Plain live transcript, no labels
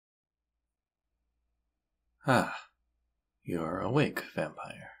Ah, you're awake,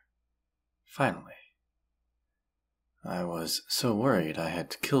 vampire. Finally. I was so worried I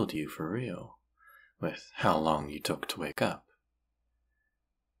had killed you for real, with how long you took to wake up.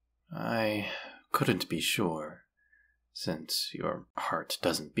 I couldn't be sure, since your heart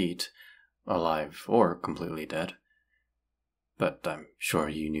doesn't beat, alive or completely dead. But I'm sure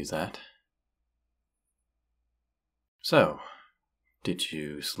you knew that. So, did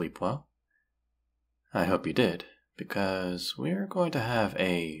you sleep well? I hope you did, because we're going to have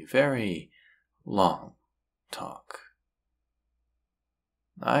a very long talk.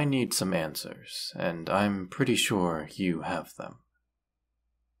 I need some answers, and I'm pretty sure you have them.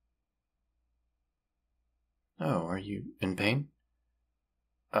 Oh, are you in pain?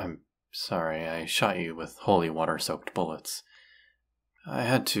 I'm sorry, I shot you with holy water-soaked bullets. I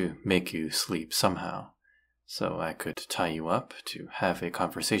had to make you sleep somehow, so I could tie you up to have a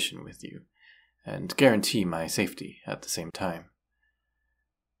conversation with you, and guarantee my safety at the same time.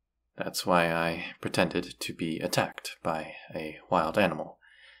 That's why I pretended to be attacked by a wild animal,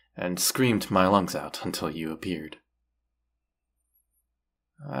 and screamed my lungs out until you appeared.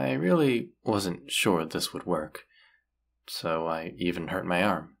 I really wasn't sure this would work, so I even hurt my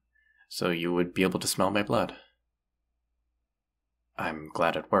arm, so you would be able to smell my blood. I'm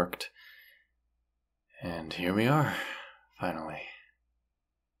glad it worked. And here we are, finally.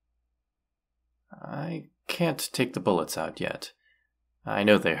 I can't take the bullets out yet. I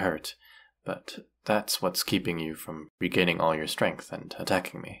know they hurt, but that's what's keeping you from regaining all your strength and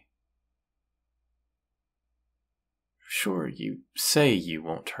attacking me. Sure, you say you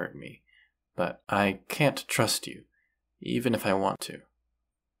won't hurt me, but I can't trust you, even if I want to.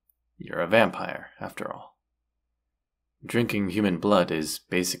 You're a vampire, after all. Drinking human blood is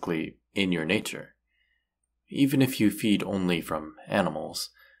basically in your nature. Even if you feed only from animals,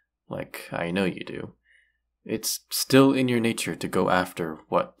 like I know you do, it's still in your nature to go after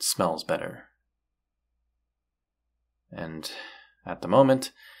what smells better. And at the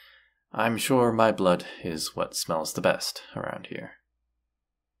moment, I'm sure my blood is what smells the best around here.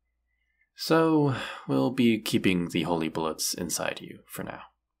 So, we'll be keeping the holy bullets inside you for now.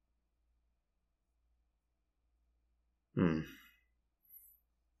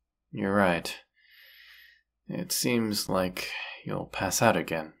 You're right. It seems like you'll pass out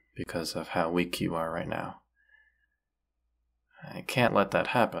again because of how weak you are right now. I can't let that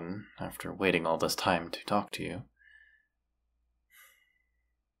happen after waiting all this time to talk to you.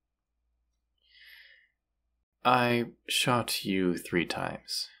 I shot you 3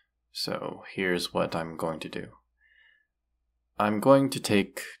 times, so here's what I'm going to do. I'm going to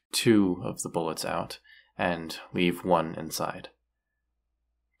take 2 of the bullets out and leave 1 inside.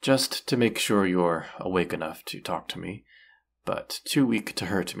 Just to make sure you're awake enough to talk to me, but too weak to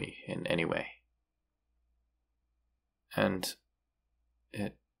hurt me in any way. And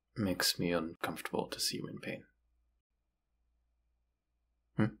it makes me uncomfortable to see you in pain.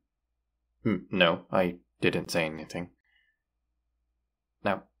 No, I didn't say anything.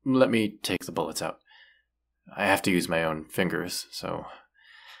 Now, let me take the bullets out. I have to use my own fingers, so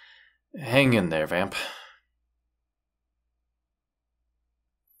hang in there, vamp.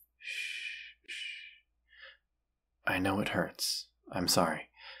 I know it hurts. I'm sorry.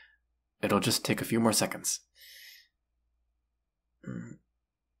 It'll just take a few more seconds.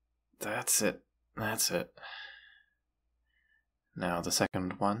 That's it. That's it. Now the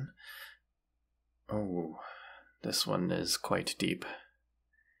second one. Oh, this one is quite deep.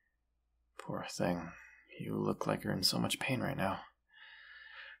 Poor thing. You look like you're in so much pain right now.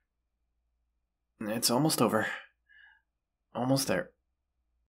 It's almost over. Almost there.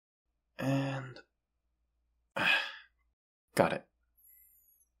 And... got it.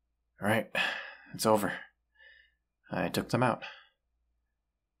 Alright, it's over. I took them out.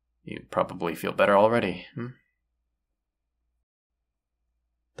 You probably feel better already,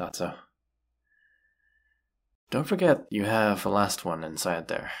 Thought so. Don't forget you have a last one inside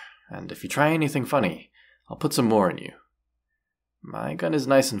there, and if you try anything funny, I'll put some more in you. My gun is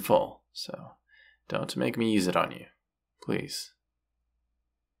nice and full, so don't make me use it on you, please.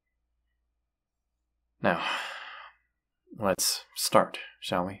 Now, let's start,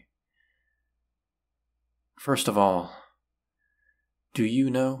 shall we? First of all, do you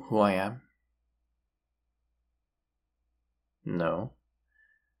know who I am? No?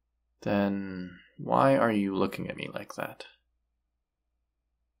 Then why are you looking at me like that?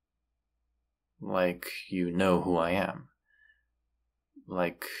 Like you know who I am.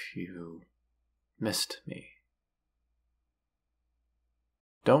 Like you missed me.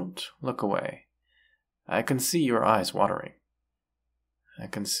 Don't look away. I can see your eyes watering. I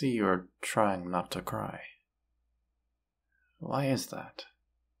can see you're trying not to cry. Why is that?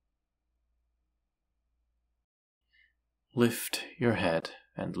 Lift your head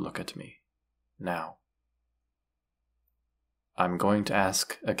and look at me. Now. I'm going to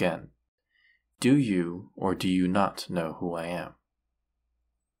ask again. Do you or do you not know who I am?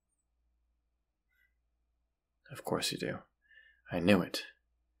 Of course you do. I knew it.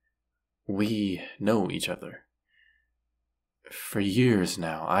 We know each other. For years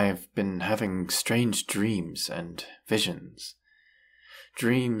now, I've been having strange dreams and visions.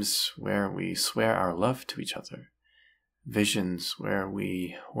 Dreams where we swear our love to each other. Visions where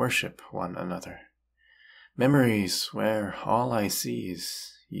we worship one another. Memories where all I see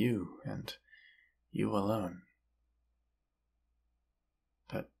is you and you alone.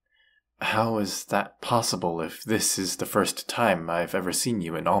 But how is that possible if this is the first time I've ever seen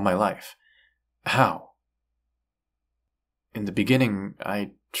you in all my life? How? In the beginning,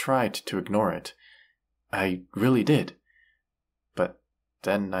 I tried to ignore it. I really did. But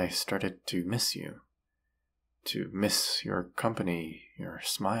then I started to miss you. To miss your company, your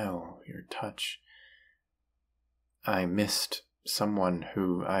smile, your touch. I missed someone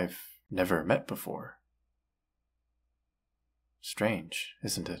who I've never met before. Strange,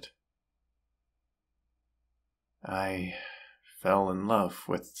 isn't it? I fell in love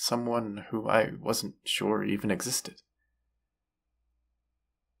with someone who I wasn't sure even existed.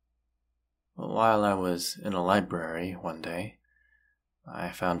 While I was in a library one day, I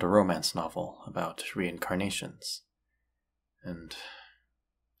found a romance novel about reincarnations, and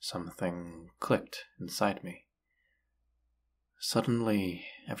something clicked inside me. Suddenly,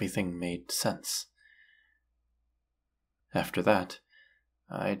 everything made sense. After that,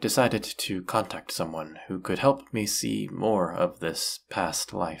 I decided to contact someone who could help me see more of this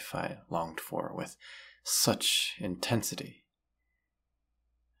past life I longed for with such intensity.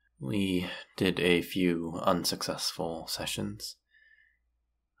 We did a few unsuccessful sessions,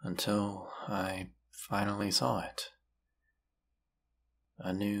 until I finally saw it.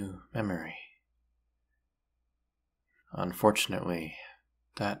 A new memory. Unfortunately,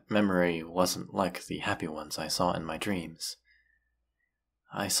 that memory wasn't like the happy ones I saw in my dreams.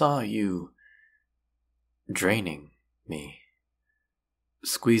 I saw you draining me,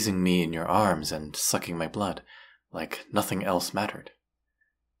 squeezing me in your arms and sucking my blood like nothing else mattered.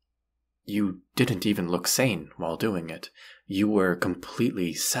 You didn't even look sane while doing it. You were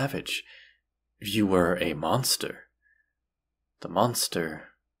completely savage. You were a monster. The monster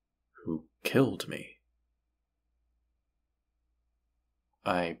who killed me.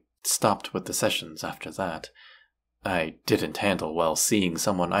 I stopped with the sessions after that. I didn't handle well seeing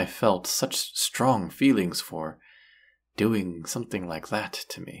someone I felt such strong feelings for doing something like that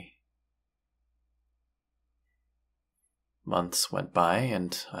to me. Months went by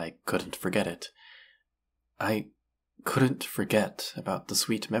and I couldn't forget it. I couldn't forget about the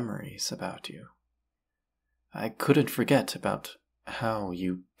sweet memories about you. I couldn't forget about how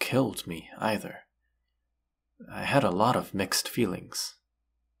you killed me either. I had a lot of mixed feelings.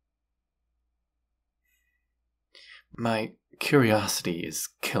 My curiosity is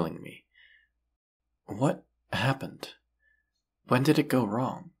killing me. What happened? When did it go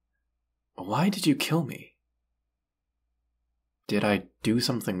wrong? Why did you kill me? Did I do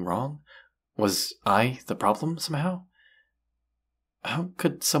something wrong? Was I the problem somehow? How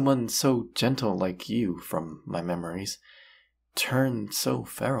could someone so gentle like you, from my memories, turn so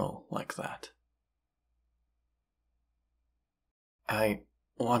feral like that? I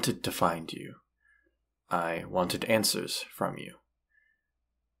wanted to find you. I wanted answers from you.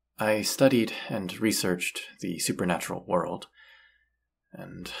 I studied and researched the supernatural world,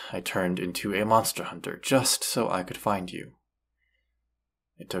 and I turned into a monster hunter just so I could find you.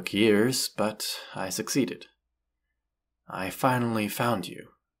 It took years, but I succeeded. I finally found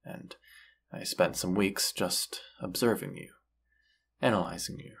you, and I spent some weeks just observing you,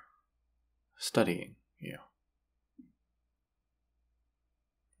 analyzing you, studying you.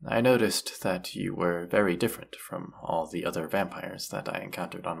 I noticed that you were very different from all the other vampires that I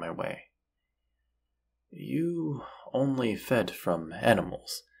encountered on my way. You only fed from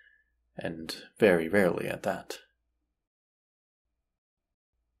animals, and very rarely at that.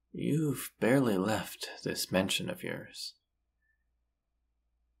 You've barely left this mansion of yours.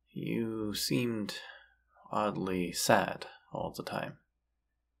 You seemed oddly sad all the time.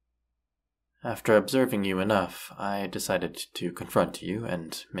 After observing you enough, I decided to confront you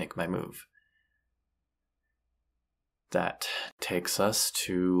and make my move. That takes us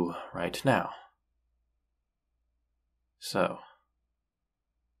to right now. So,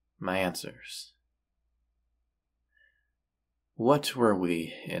 my answers. What were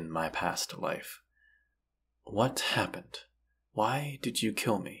we in my past life? What happened? Why did you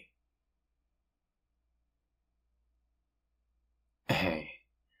kill me? Hey,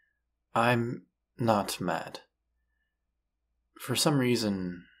 I'm not mad. For some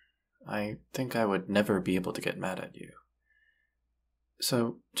reason, I think I would never be able to get mad at you.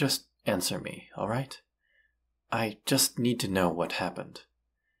 So just answer me, alright? I just need to know what happened.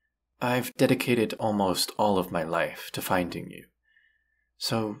 I've dedicated almost all of my life to finding you.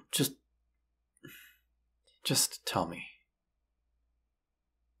 So just tell me.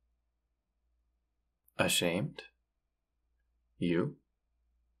 Ashamed? You?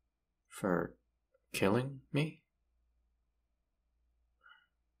 For killing me?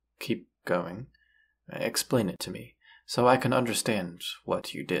 Keep going. Explain it to me, so I can understand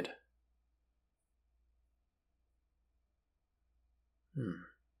what you did.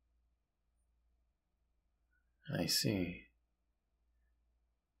 I see.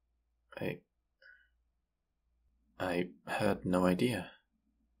 I had no idea.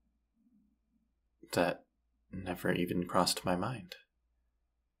 That never even crossed my mind.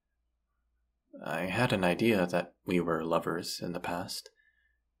 I had an idea that we were lovers in the past,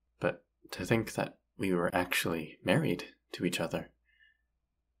 but to think that we were actually married to each other,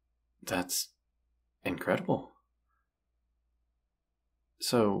 that's incredible.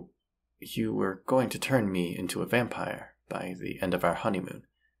 So, you were going to turn me into a vampire by the end of our honeymoon.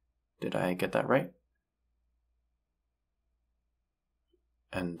 Did I get that right?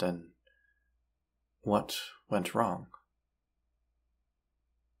 And then, what went wrong?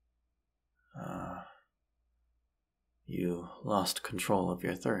 You lost control of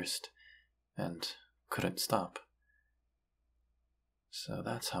your thirst and couldn't stop. So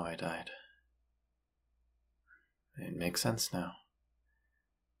that's how I died. It makes sense now.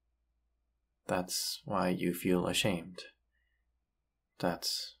 That's why you feel ashamed.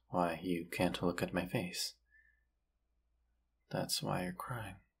 That's why you can't look at my face. That's why you're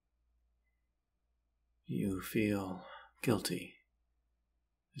crying. You feel guilty.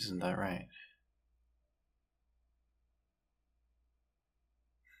 Isn't that right?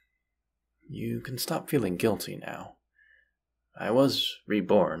 You can stop feeling guilty now. I was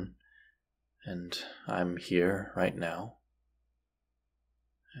reborn, and I'm here right now.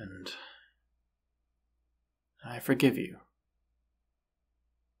 And I forgive you.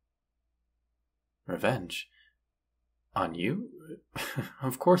 Revenge? On you?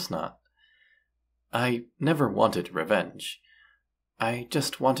 Of course not. I never wanted revenge. I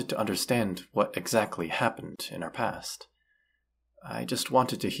just wanted to understand what exactly happened in our past. I just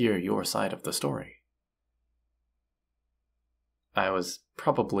wanted to hear your side of the story. I was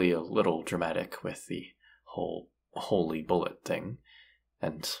probably a little dramatic with the whole holy bullet thing,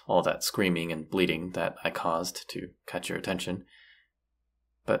 and all that screaming and bleeding that I caused to catch your attention.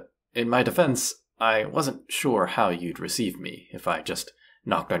 But in my defense, I wasn't sure how you'd receive me if I just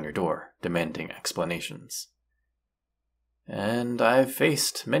knocked on your door, demanding explanations. And I've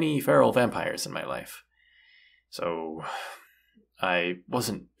faced many feral vampires in my life, so I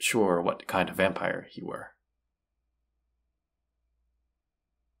wasn't sure what kind of vampire you were.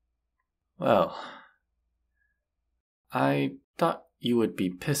 Well, I thought you would be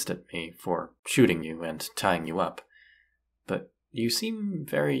pissed at me for shooting you and tying you up, but you seem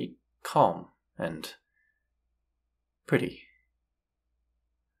very calm and pretty,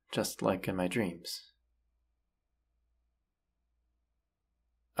 just like in my dreams.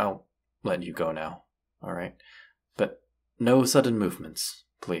 I'll let you go now, alright? But no sudden movements,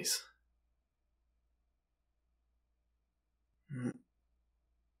 please.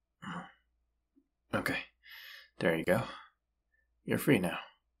 Okay, there you go. You're free now.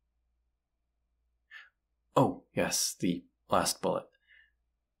 Oh, yes, the last bullet.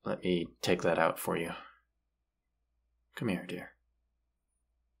 Let me take that out for you. Come here, dear.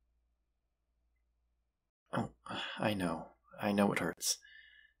 Oh, I know it hurts.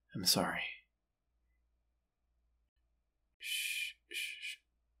 I'm sorry. Shh.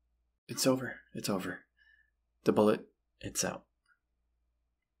 It's over. The bullet, it's out.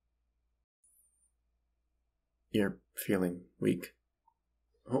 You're feeling weak.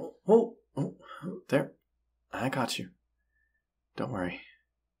 Oh, there. I got you. Don't worry.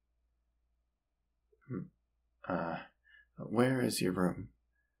 Where is your room?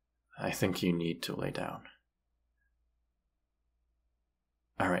 I think you need to lay down.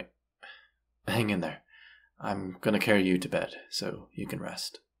 Alright. Hang in there. I'm gonna carry you to bed so you can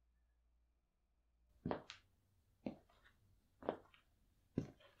rest.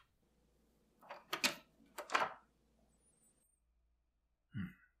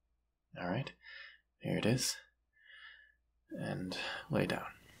 Alright, here it is. And lay down.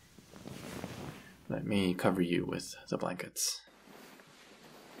 let me cover you with the blankets.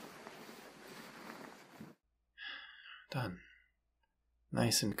 Done.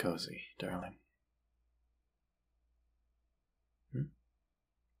 Nice and cozy, darling.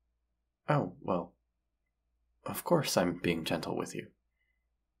 Oh, well, of course I'm being gentle with you.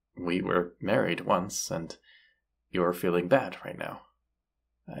 We were married once, and you're feeling bad right now.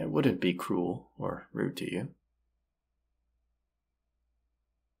 I wouldn't be cruel or rude to you.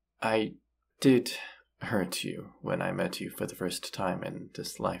 I did hurt you when I met you for the first time in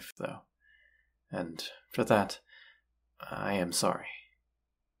this life, though. And for that, I am sorry.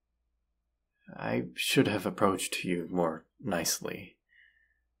 I should have approached you more nicely.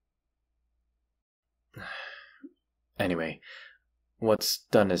 Anyway, what's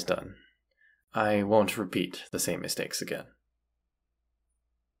done is done. I won't repeat the same mistakes again.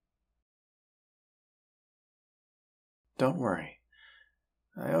 Don't worry.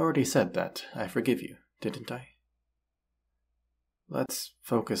 I already said that I forgive you, didn't I? Let's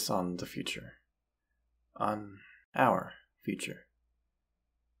focus on the future. On our future.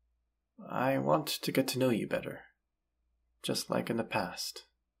 I want to get to know you better, just like in the past.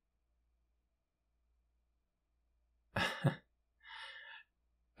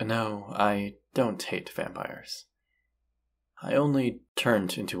 No, I don't hate vampires. I only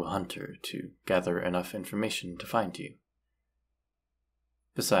turned into a hunter to gather enough information to find you.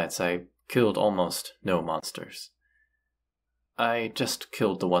 Besides, I killed almost no monsters. I just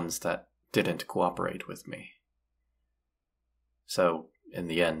killed the ones that didn't cooperate with me. So, in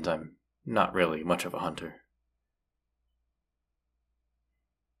the end, I'm not really much of a hunter.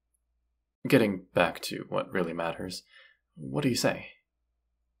 Getting back to what really matters, what do you say?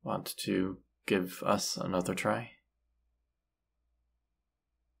 Want to give us another try?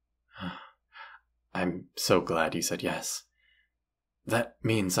 I'm so glad you said yes. That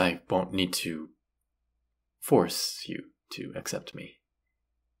means I won't need to force you to accept me.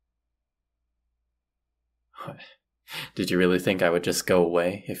 What? Did you really think I would just go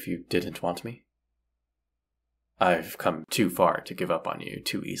away if you didn't want me? I've come too far to give up on you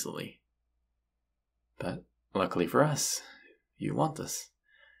too easily. But luckily for us, you want this.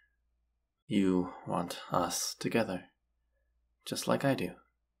 You want us together, just like I do.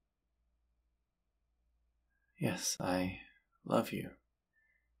 Yes, I love you,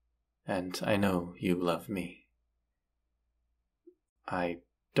 and I know you love me. I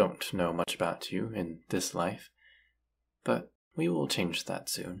don't know much about you in this life, but we will change that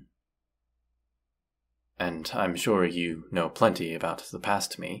soon. And I'm sure you know plenty about the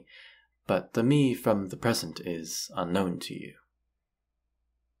past me, but the me from the present is unknown to you.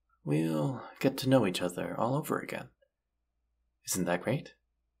 We'll get to know each other all over again. Isn't that great?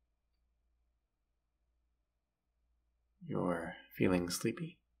 You're feeling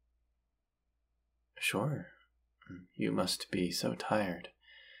sleepy? Sure. You must be so tired.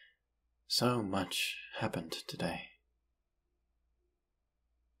 So much happened today.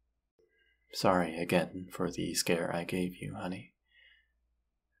 Sorry again for the scare I gave you, honey.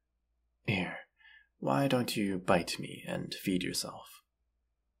 Here, why don't you bite me and feed yourself?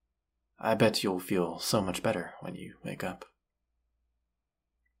 I bet you'll feel so much better when you wake up.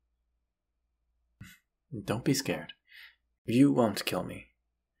 Don't be scared. You won't kill me.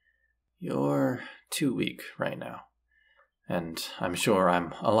 You're too weak right now, and I'm sure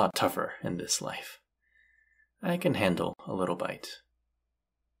I'm a lot tougher in this life. I can handle a little bite.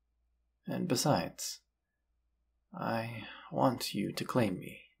 And besides, I want you to claim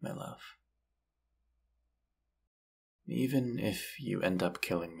me, my love. Even if you end up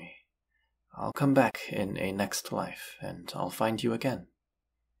killing me, I'll come back in a next life, and I'll find you again.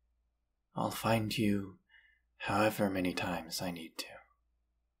 I'll find you however many times I need to.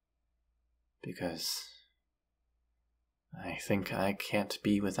 Because I think I can't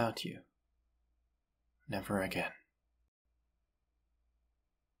be without you. Never again.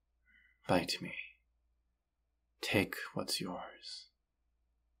 Bite me. Take what's yours.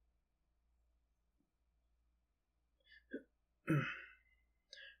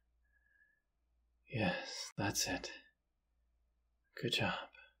 Yes, that's it. Good job.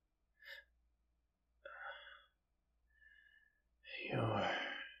 You're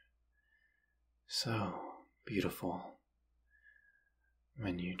so beautiful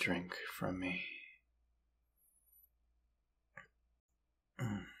when you drink from me.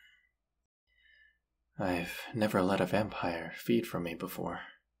 I've never let a vampire feed from me before.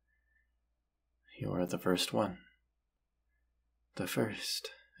 You're the first one. The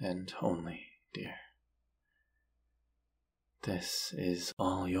first and only, dear. This is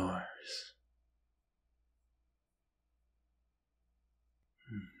all yours.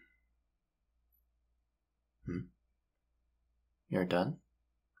 You're done?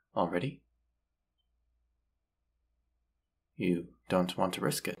 Already? You don't want to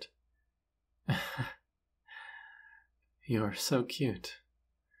risk it. You're so cute.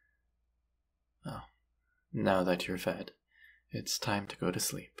 Oh, now that you're fed, it's time to go to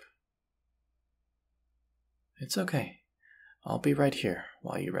sleep. It's okay. I'll be right here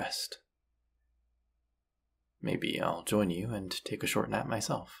while you rest. Maybe I'll join you and take a short nap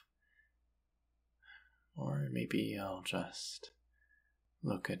myself. Or maybe I'll just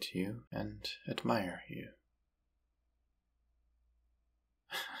look at you and admire you.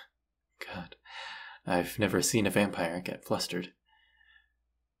 God, I've never seen a vampire get flustered.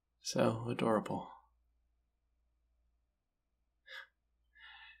 So adorable.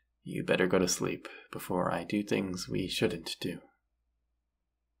 You better go to sleep before I do things we shouldn't do.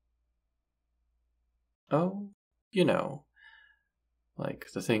 Oh, you know, like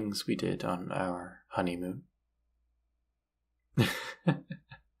the things we did on our honeymoon.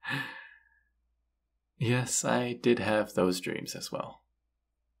 Yes, I did have those dreams as well.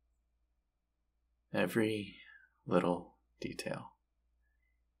 Every little detail.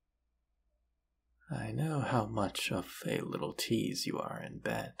 I know how much of a little tease you are in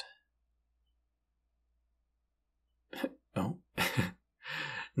bed. Oh,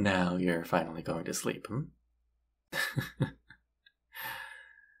 now you're finally going to sleep,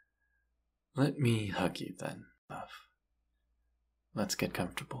 Let me hug you then, love. Let's get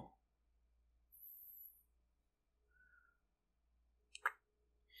comfortable.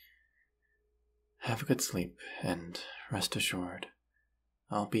 Have a good sleep, and rest assured,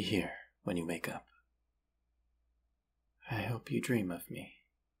 I'll be here when you wake up. I hope you dream of me,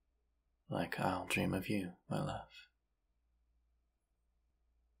 like I'll dream of you, my love.